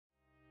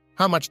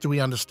How much do we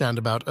understand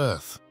about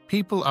Earth?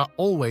 People are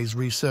always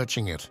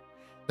researching it.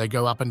 They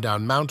go up and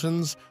down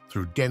mountains,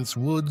 through dense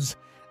woods,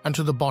 and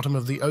to the bottom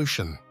of the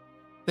ocean.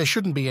 There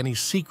shouldn't be any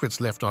secrets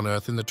left on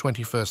Earth in the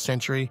 21st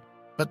century,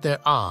 but there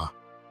are.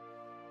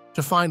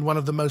 To find one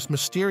of the most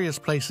mysterious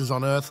places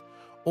on Earth,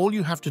 all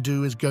you have to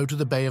do is go to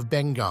the Bay of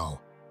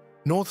Bengal.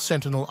 North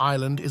Sentinel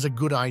Island is a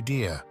good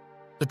idea.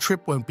 The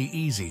trip won't be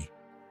easy.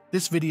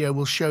 This video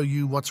will show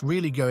you what's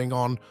really going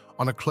on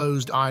a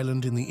closed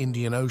island in the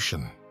Indian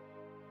Ocean.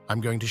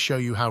 I'm going to show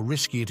you how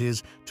risky it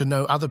is to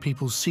know other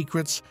people's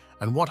secrets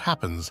and what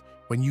happens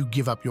when you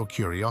give up your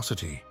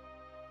curiosity.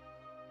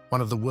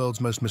 One of the world's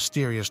most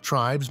mysterious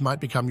tribes might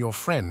become your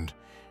friend,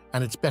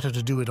 and it's better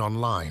to do it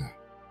online.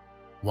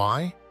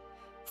 Why?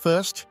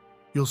 First,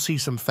 you'll see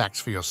some facts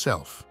for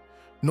yourself.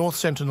 North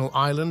Sentinel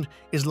Island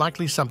is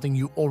likely something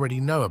you already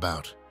know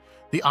about.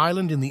 The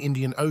island in the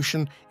Indian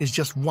Ocean is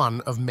just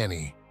one of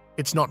many.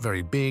 It's not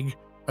very big,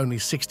 only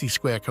 60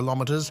 square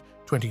kilometers,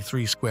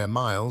 23 square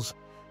miles,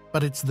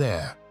 but it's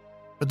there.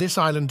 But this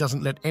island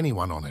doesn't let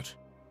anyone on it.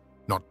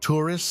 Not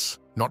tourists,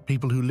 not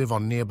people who live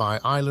on nearby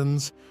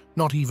islands,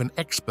 not even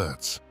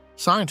experts.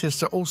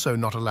 Scientists are also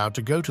not allowed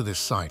to go to this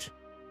site.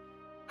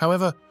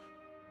 However,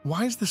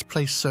 why is this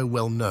place so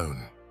well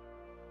known?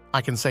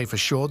 I can say for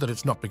sure that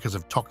it's not because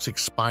of toxic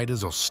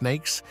spiders or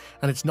snakes,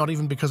 and it's not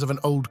even because of an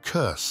old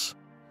curse.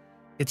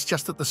 It's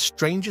just that the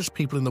strangest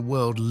people in the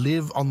world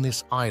live on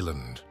this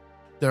island.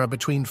 There are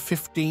between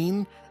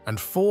 15 and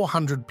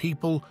 400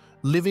 people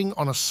living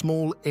on a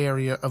small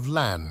area of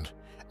land,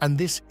 and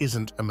this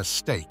isn't a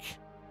mistake.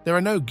 There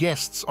are no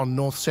guests on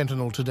North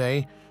Sentinel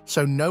today,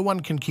 so no one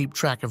can keep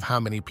track of how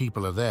many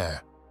people are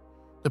there.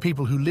 The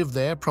people who live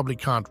there probably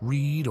can't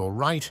read or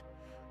write.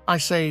 I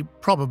say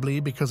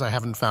probably because I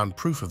haven't found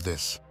proof of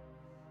this.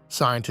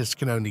 Scientists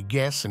can only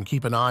guess and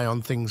keep an eye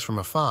on things from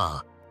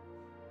afar.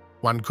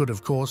 One could,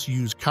 of course,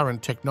 use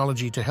current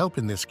technology to help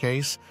in this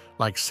case,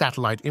 like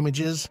satellite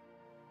images,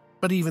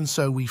 but even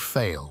so we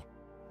fail.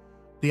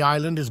 The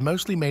island is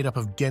mostly made up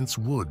of dense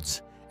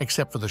woods,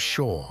 except for the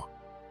shore.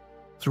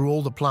 Through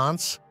all the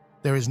plants,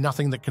 there is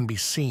nothing that can be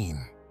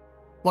seen.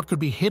 What could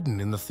be hidden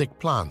in the thick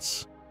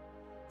plants?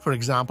 For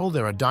example,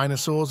 there are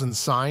dinosaurs and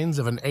signs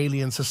of an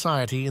alien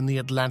society in the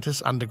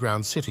Atlantis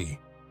underground city.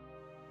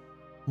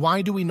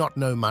 Why do we not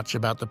know much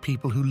about the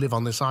people who live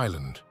on this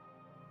island?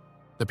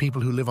 The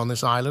people who live on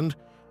this island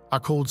are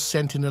called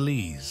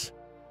Sentinelese.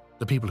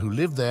 The people who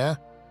live there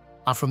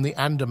are from the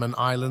Andaman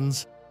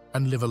Islands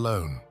and live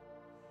alone.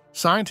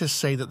 Scientists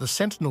say that the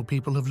Sentinel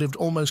people have lived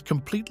almost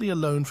completely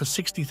alone for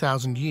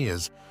 60,000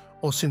 years,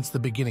 or since the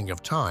beginning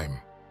of time.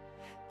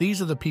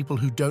 These are the people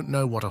who don't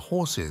know what a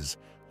horse is,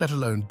 let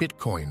alone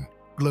Bitcoin,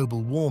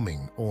 global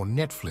warming, or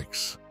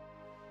Netflix.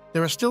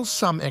 There are still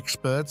some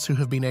experts who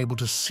have been able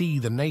to see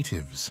the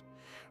natives.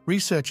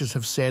 Researchers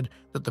have said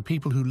that the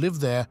people who live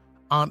there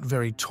aren't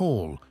very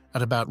tall,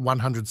 at about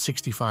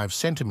 165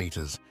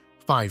 centimeters,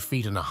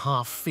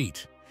 5.5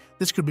 feet.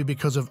 This could be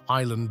because of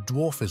island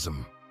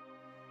dwarfism.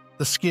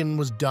 The skin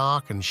was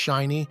dark and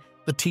shiny,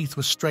 the teeth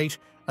were straight,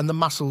 and the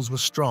muscles were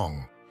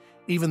strong.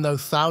 Even though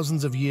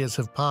thousands of years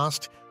have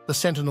passed, the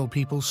Sentinel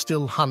people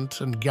still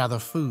hunt and gather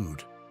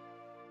food.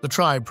 The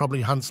tribe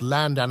probably hunts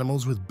land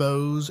animals with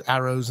bows,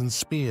 arrows, and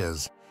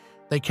spears.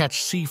 They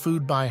catch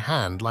seafood by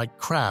hand like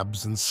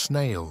crabs and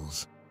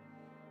snails.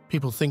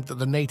 People think that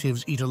the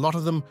natives eat a lot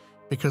of them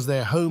because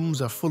their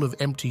homes are full of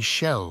empty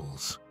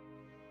shells.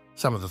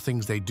 Some of the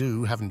things they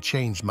do haven't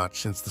changed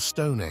much since the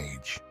Stone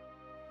Age.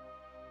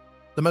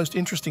 The most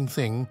interesting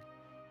thing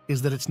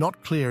is that it's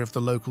not clear if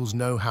the locals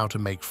know how to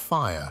make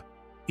fire,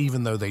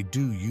 even though they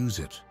do use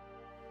it.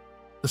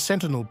 The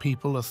Sentinel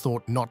people are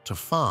thought not to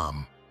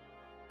farm,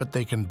 but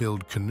they can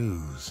build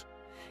canoes.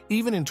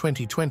 Even in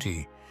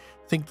 2020,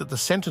 think that the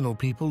Sentinel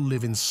people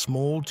live in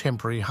small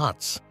temporary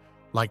huts,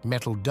 like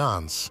metal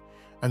dance,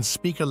 and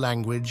speak a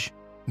language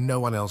no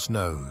one else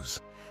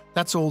knows.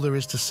 That's all there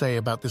is to say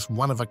about this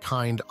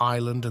one-of-a-kind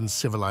island and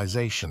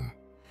civilization.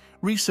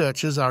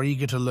 Researchers are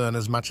eager to learn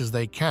as much as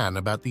they can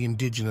about the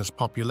indigenous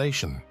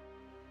population,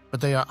 but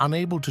they are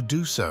unable to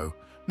do so,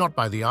 not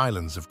by the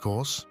islands, of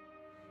course.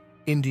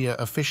 India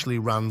officially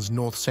runs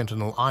North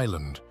Sentinel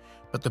Island,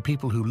 but the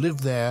people who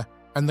live there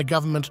and the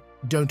government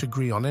don't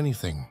agree on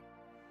anything.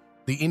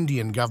 The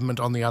Indian government,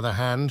 on the other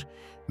hand,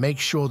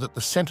 makes sure that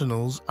the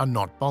Sentinels are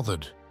not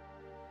bothered.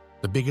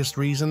 The biggest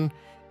reason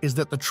is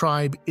that the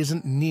tribe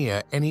isn't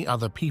near any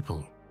other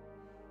people.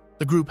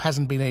 The group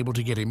hasn't been able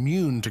to get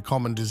immune to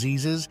common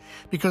diseases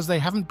because they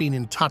haven't been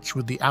in touch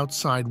with the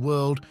outside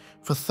world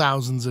for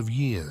thousands of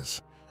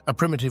years. A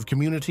primitive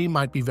community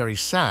might be very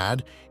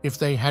sad if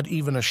they had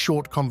even a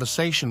short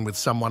conversation with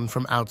someone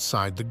from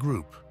outside the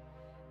group.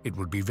 It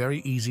would be very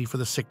easy for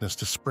the sickness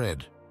to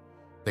spread.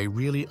 They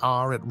really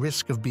are at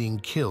risk of being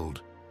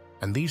killed,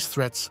 and these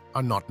threats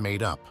are not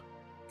made up.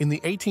 In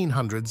the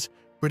 1800s,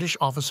 British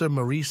officer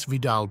Maurice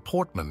Vidal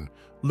Portman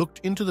looked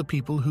into the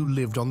people who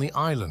lived on the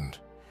island.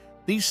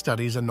 These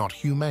studies are not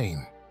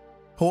humane.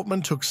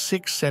 Portman took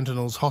 6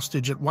 Sentinels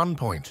hostage at one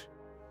point.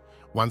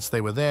 Once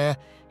they were there,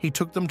 he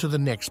took them to the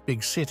next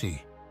big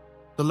city.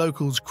 The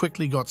locals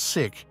quickly got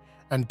sick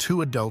and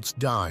 2 adults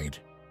died.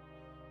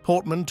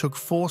 Portman took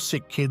 4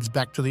 sick kids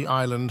back to the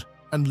island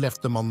and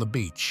left them on the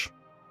beach.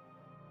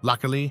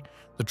 Luckily,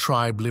 the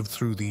tribe lived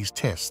through these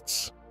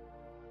tests.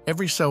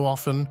 Every so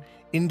often,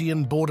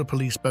 Indian border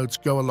police boats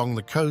go along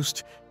the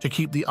coast to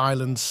keep the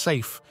island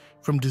safe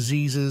from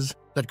diseases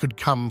that could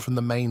come from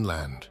the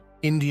mainland.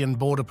 Indian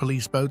border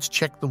police boats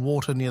check the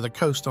water near the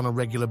coast on a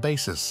regular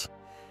basis.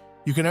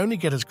 You can only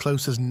get as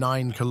close as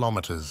 9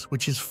 kilometers,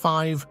 which is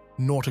 5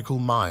 nautical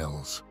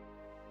miles.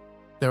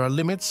 There are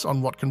limits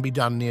on what can be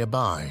done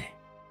nearby.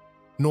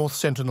 North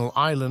Sentinel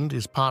Island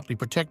is partly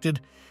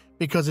protected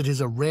because it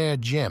is a rare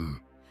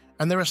gem,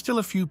 and there are still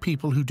a few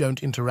people who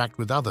don't interact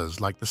with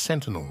others like the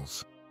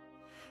Sentinels.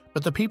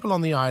 But the people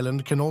on the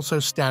island can also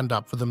stand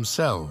up for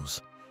themselves.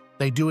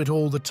 They do it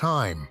all the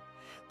time.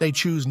 They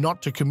choose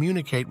not to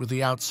communicate with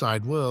the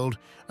outside world,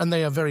 and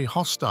they are very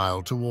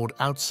hostile toward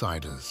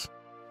outsiders.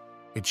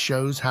 It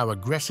shows how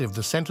aggressive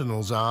the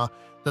Sentinels are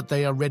that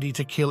they are ready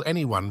to kill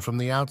anyone from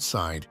the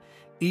outside,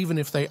 even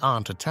if they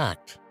aren't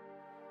attacked.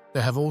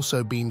 There have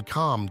also been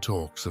calm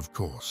talks, of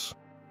course.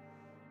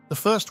 The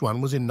first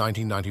one was in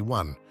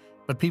 1991,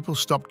 but people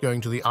stopped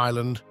going to the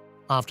island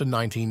after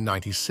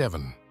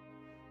 1997.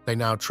 They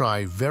now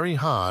try very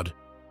hard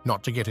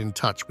not to get in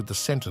touch with the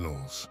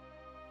Sentinels.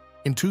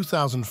 In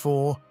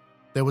 2004,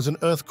 there was an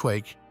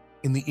earthquake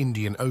in the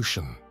Indian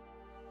Ocean.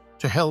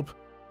 To help,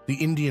 the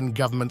Indian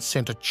government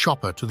sent a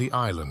chopper to the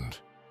island.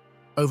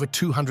 Over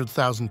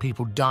 200,000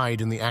 people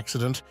died in the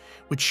accident,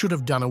 which should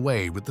have done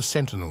away with the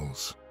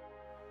Sentinels.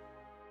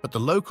 But the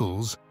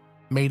locals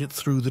made it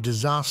through the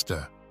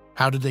disaster.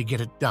 How did they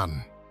get it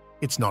done?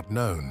 It's not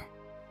known.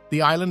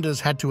 The islanders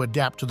had to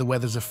adapt to the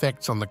weather's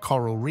effects on the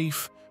coral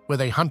reef, where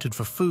they hunted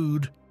for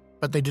food,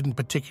 but they didn't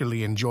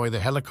particularly enjoy the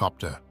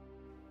helicopter.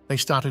 They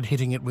started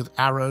hitting it with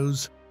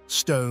arrows,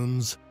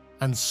 stones,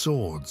 and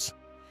swords.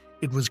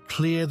 It was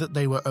clear that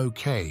they were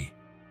okay.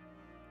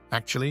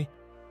 Actually,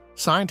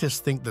 scientists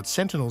think that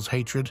Sentinels'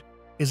 hatred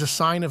is a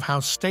sign of how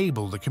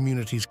stable the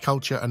community's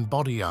culture and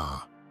body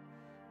are.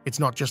 It's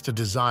not just a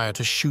desire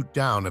to shoot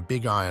down a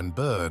big iron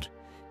bird,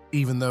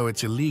 even though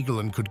it's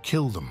illegal and could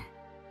kill them.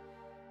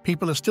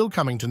 People are still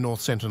coming to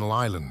North Sentinel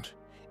Island.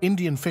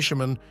 Indian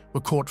fishermen were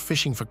caught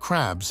fishing for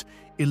crabs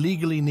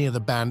illegally near the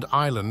banned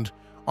island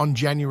on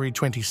January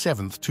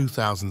 27,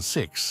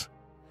 2006.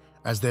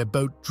 As their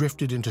boat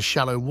drifted into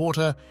shallow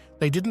water,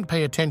 they didn't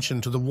pay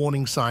attention to the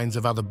warning signs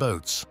of other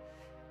boats.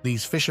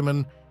 These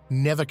fishermen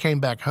never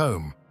came back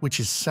home, which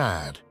is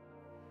sad.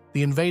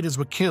 The invaders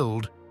were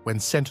killed when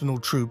Sentinel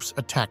troops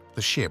attacked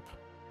the ship.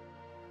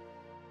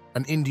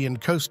 An Indian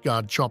Coast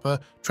Guard chopper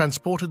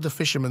transported the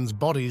fishermen's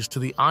bodies to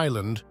the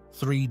island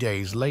 3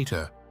 days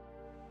later.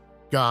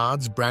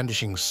 Guards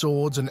brandishing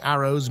swords and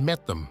arrows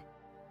met them.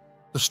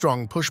 The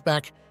strong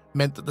pushback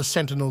meant that the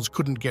Sentinels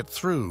couldn't get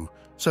through,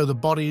 so the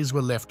bodies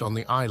were left on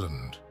the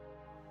island.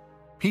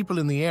 People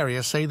in the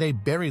area say they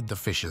buried the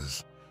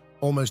fishes.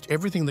 Almost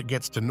everything that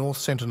gets to North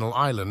Sentinel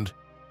Island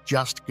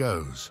just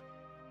goes.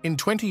 In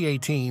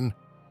 2018,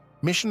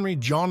 missionary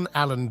John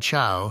Allen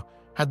Chow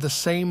had the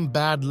same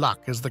bad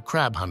luck as the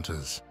crab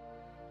hunters.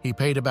 He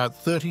paid about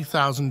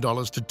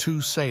 $30,000 to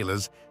 2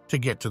 sailors to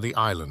get to the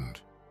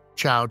island.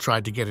 Chow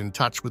tried to get in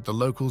touch with the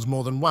locals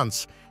more than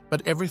once,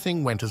 but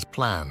everything went as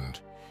planned.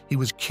 He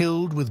was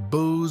killed with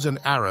bows and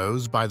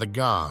arrows by the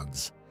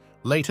guards.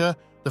 Later,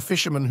 the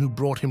fishermen who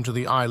brought him to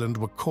the island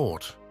were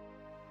caught.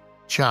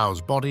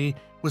 Chow's body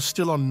was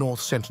still on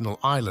North Sentinel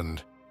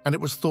Island, and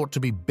it was thought to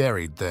be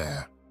buried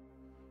there.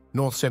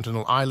 North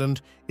Sentinel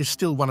Island is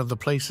still one of the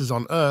places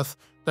on Earth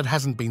that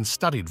hasn't been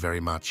studied very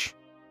much.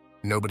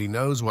 Nobody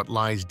knows what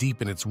lies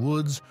deep in its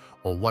woods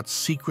or what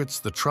secrets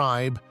the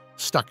tribe,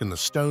 stuck in the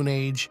Stone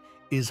Age,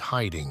 is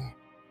hiding.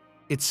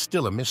 It's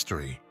still a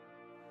mystery.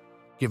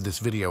 Give this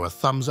video a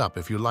thumbs up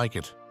if you like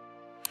it.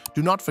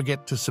 Do not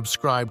forget to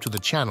subscribe to the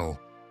channel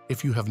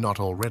if you have not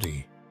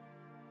already.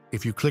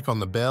 If you click on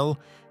the bell,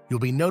 you'll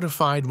be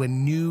notified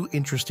when new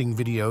interesting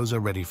videos are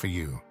ready for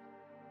you.